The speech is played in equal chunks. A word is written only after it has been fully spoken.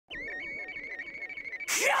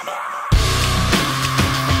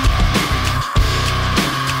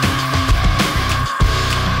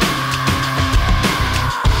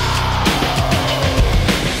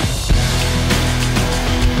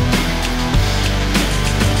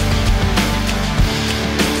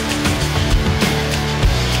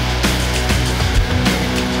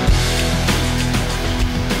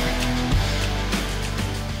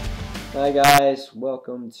Hi guys,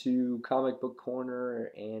 welcome to Comic Book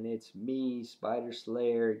Corner, and it's me, Spider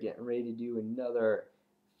Slayer, getting ready to do another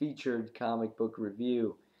featured comic book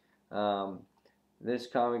review. This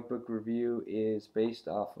comic book review is based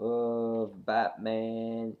off of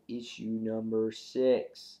Batman issue number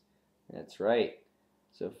 6. That's right.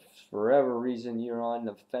 So if for whatever reason you're on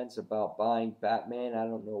the fence about buying Batman, I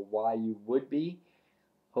don't know why you would be.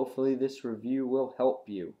 Hopefully this review will help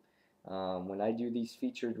you. When I do these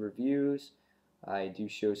featured reviews, I do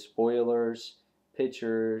show spoilers,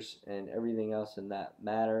 pictures, and everything else in that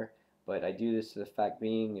matter. But I do this to the fact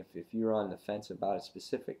being, if you're on the fence about a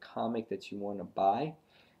specific comic that you want to buy,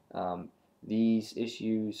 these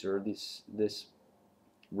issues or this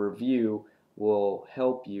review will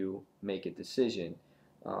help you make a decision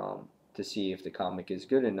to see if the comic is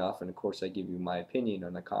good enough. And of course, I give you my opinion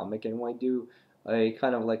on the comic, and I do a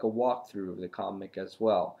kind of like a walkthrough of the comic as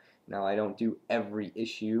well. Now, I don't do every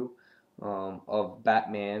issue of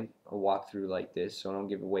Batman a walkthrough like this, so I don't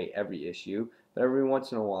give away every issue. But every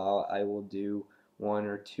once in a while, I will do 1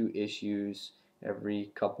 or 2 issues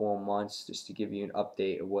every couple of months just to give you an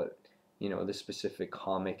update of what the specific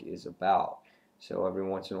comic is about. So every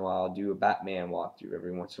once in a while, I'll do a Batman walkthrough.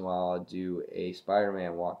 Every once in a while, I'll do a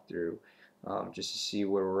Spider-Man walkthrough, just to see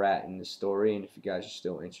where we're at in the story and if you guys are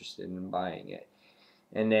still interested in buying it.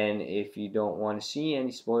 And then if you don't want to see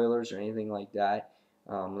any spoilers or anything like that,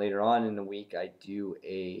 later on in the week I do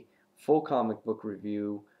a full comic book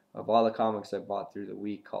review of all the comics I bought through the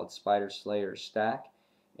week called Spider Slayer Stack.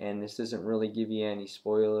 And this doesn't really give you any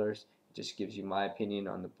spoilers, it just gives you my opinion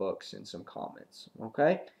on the books and some comments.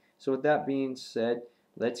 Okay? So with that being said,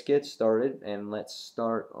 let's get started, and let's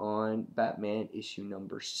start on Batman issue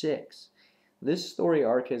number 6. This story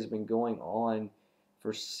arc has been going on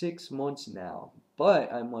for 6 months now,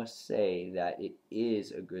 but I must say that it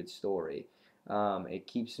is a good story. It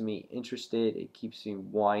keeps me interested. It keeps me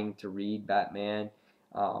wanting to read Batman.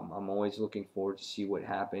 I'm always looking forward to see what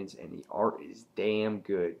happens, and the art is damn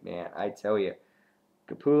good, man. I tell you,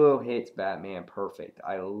 Capullo hits Batman perfect.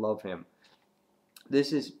 I love him.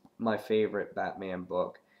 This is my favorite Batman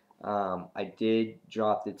book. I did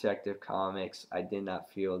drop Detective Comics. I did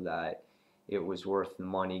not feel that it was worth the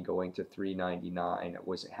money going to $3.99. I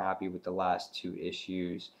wasn't happy with the last 2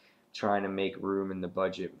 issues, trying to make room in the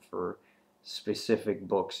budget for specific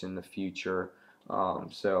books in the future.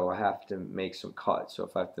 So I have to make some cuts. So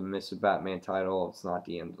if I have to miss a Batman title, it's not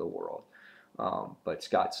the end of the world. But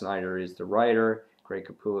Scott Snyder is the writer, Greg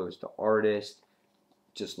Capullo is the artist.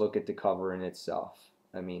 Just look at the cover in itself.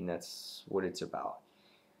 I mean, that's what it's about.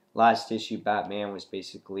 Last issue, Batman was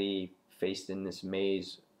basically faced in this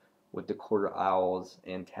maze with the Court of Owls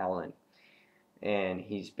and Talon, and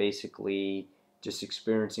he's basically just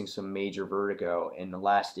experiencing some major vertigo. In the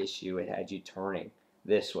last issue, it had you turning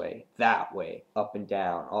this way, that way, up and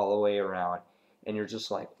down, all the way around, and you're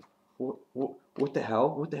just like, what the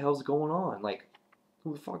hell? What the hell's going on? Like,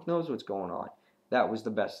 who the fuck knows what's going on? That was the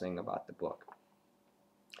best thing about the book.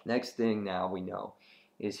 Next thing now we know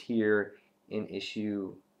is here in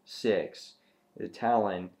issue 6, the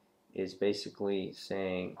Talon is basically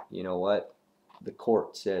saying, you know what, the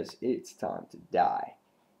court says it's time to die.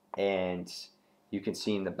 And you can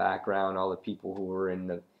see in the background all the people who were in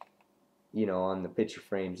the, on the picture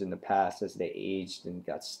frames in the past as they aged and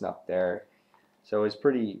got snuck there. So it's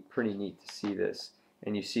pretty neat to see this.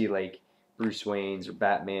 And you see like Bruce Wayne's or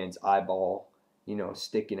Batman's eyeball,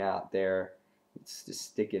 sticking out there. It's just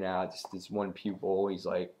sticking out, just this one pupil. He's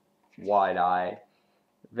like wide eye.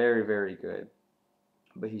 Very, very good.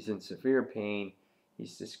 But he's in severe pain.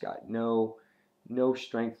 He's just got no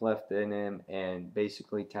strength left in him, and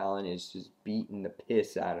basically Talon is just beating the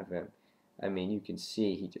piss out of him. I mean, you can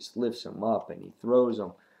see he just lifts him up and he throws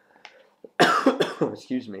him.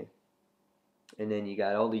 Excuse me. And then you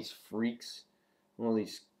got all these freaks, all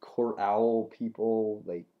these court owl people,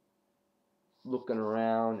 like looking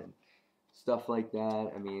around and stuff like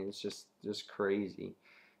that. I mean, it's just crazy.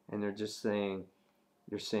 And they're saying,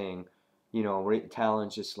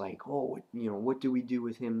 Talon's just like, oh, what do we do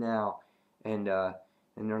with him now? And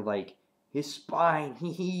they're like, his spine,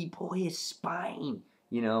 pull his spine,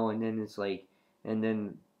 and then it's like, and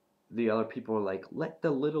then the other people are like, let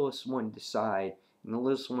the littlest one decide. And the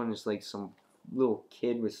littlest one is like some little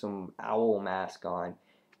kid with some owl mask on,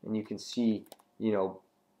 and you can see, you know,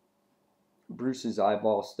 Bruce's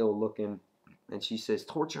eyeball still looking, and she says,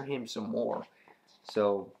 torture him some more.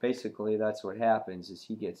 So basically that's what happens, is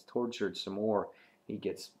he gets tortured some more. He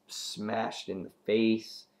gets smashed in the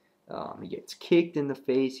face, he gets kicked in the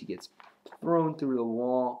face, he gets thrown through the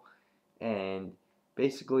wall, and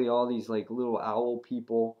basically all these like little owl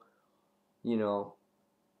people, you know,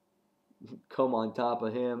 come on top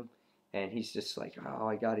of him, and he's just like, oh,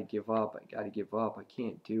 I gotta give up, I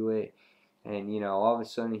can't do it. And you know, all of a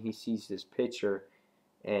sudden he sees this picture,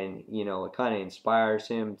 and you know, it kind of inspires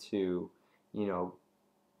him to, you know,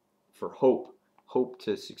 for hope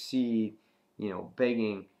to succeed, you know,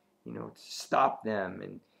 begging, you know, to stop them.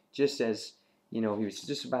 And just as, you know, he was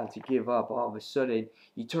just about to give up, all of a sudden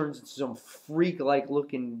he turns into some freak-like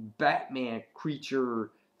looking Batman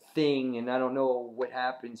creature thing, and I don't know what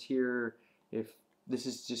happens here, if this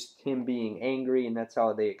is just him being angry and that's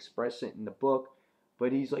how they express it in the book,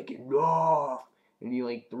 but he's like, no, and he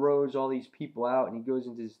like throws all these people out, and he goes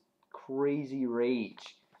into this crazy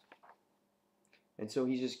rage. And so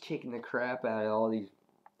he's just kicking the crap out of all these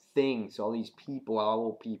things, all these people,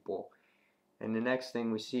 owl people. And the next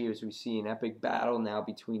thing we see is we see an epic battle now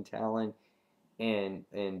between Talon and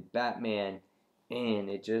Batman, and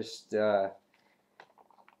it just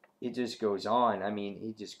goes on. I mean,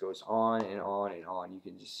 he just goes on and on and on. You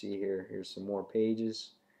can just see here. Here's some more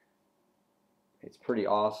pages. It's pretty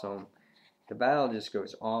awesome. The battle just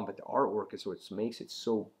goes on, but the artwork is what makes it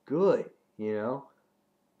so good, you know?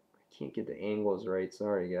 Can't get the angles right,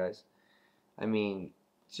 sorry guys. I mean,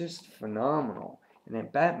 just phenomenal. And then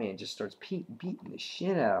Batman just starts beating the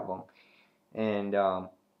shit out of him. And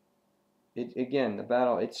again, the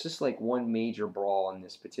battle, it's just like one major brawl in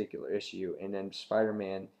this particular issue, and then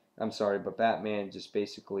but Batman just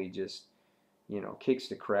basically just, you know, kicks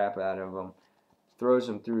the crap out of him, throws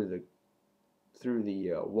him through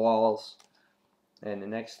the walls, and the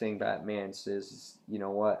next thing Batman says is, you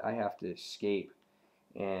know what, I have to escape.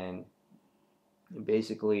 And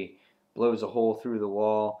basically blows a hole through the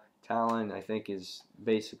wall. Talon, I think, is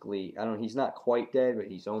basically, he's not quite dead, but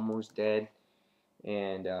he's almost dead.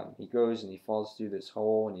 And he goes and he falls through this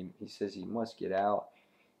hole, and he says he must get out.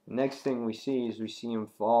 The next thing we see is we see him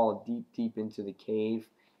fall deep into the cave,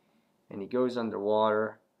 and he goes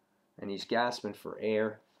underwater, and he's gasping for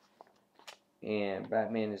air, and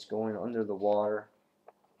Batman is going under the water.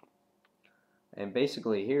 And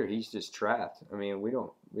basically here he's just trapped. I mean, we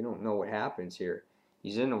don't know what happens here.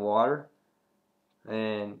 He's in the water,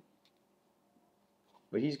 but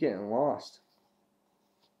he's getting lost.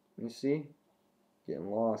 You see? Getting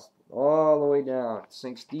lost all the way down. It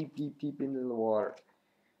sinks deep into the water.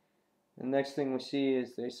 The next thing we see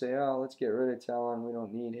is they say, oh, let's get rid of Talon. We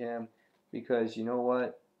don't need him, because you know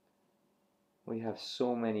what? We have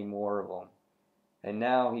so many more of them. And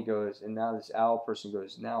now he goes, and now this owl person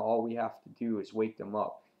goes, now all we have to do is wake them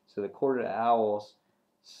up. So the Court of the Owls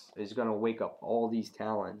is going to wake up all these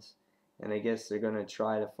Talons, and I guess they're going to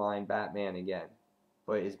try to find Batman again.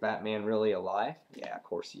 But is Batman really alive? Yeah, of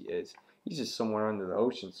course he is. He's just somewhere under the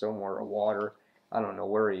ocean, somewhere in water. I don't know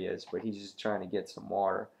where he is, but he's just trying to get some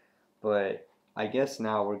water. But I guess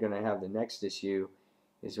now we're going to have the next issue,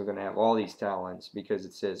 is we're going to have all these Talons, because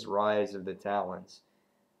it says Rise of the Talons.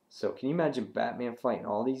 So can you imagine Batman fighting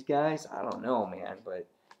all these guys? I don't know, man, but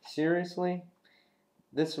seriously,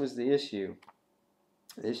 this was the issue.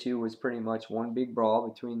 The issue was pretty much one big brawl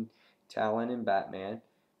between Talon and Batman.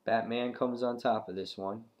 Batman comes on top of this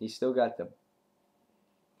one. He still got the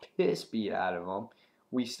piss beat out of him.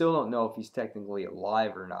 We still don't know if he's technically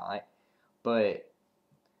alive or not, but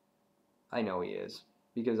I know he is,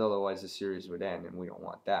 because otherwise the series would end, and we don't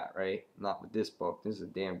want that, right? Not with this book. This is a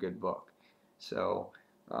damn good book. So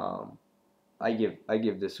I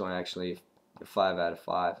give this one actually a 5 out of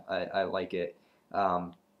 5. I like it.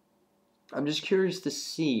 I'm just curious to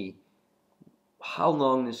see how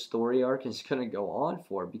long this story arc is going to go on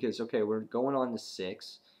for, because okay, we're going on to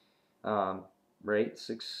 6, right?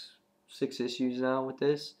 Six issues now with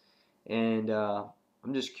this, and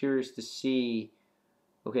I'm just curious to see,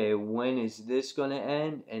 okay, when is this going to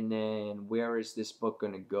end, and then where is this book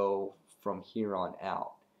going to go from here on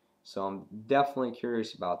out? So I'm definitely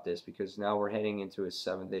curious about this, because now we're heading into a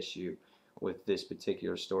 7th issue with this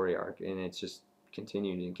particular story arc, and it's just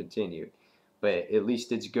continued and continued. But at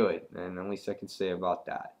least it's good, and at least I can say about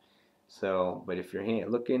that. So, but if you're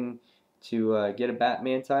looking to get a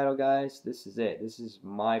Batman title, guys, this is it. This is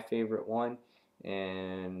my favorite one,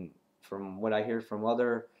 and from what I hear from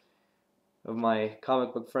other of my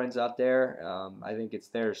comic book friends out there, I think it's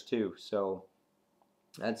theirs too. So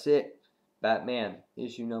that's it. Batman,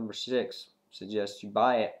 issue number 6. Suggest you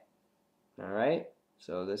buy it. Alright?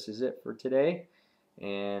 So this is it for today,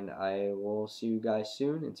 and I will see you guys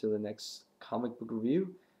soon. Until the next comic book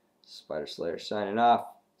review, Spider Slayer signing off.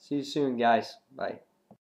 See you soon, guys. Bye.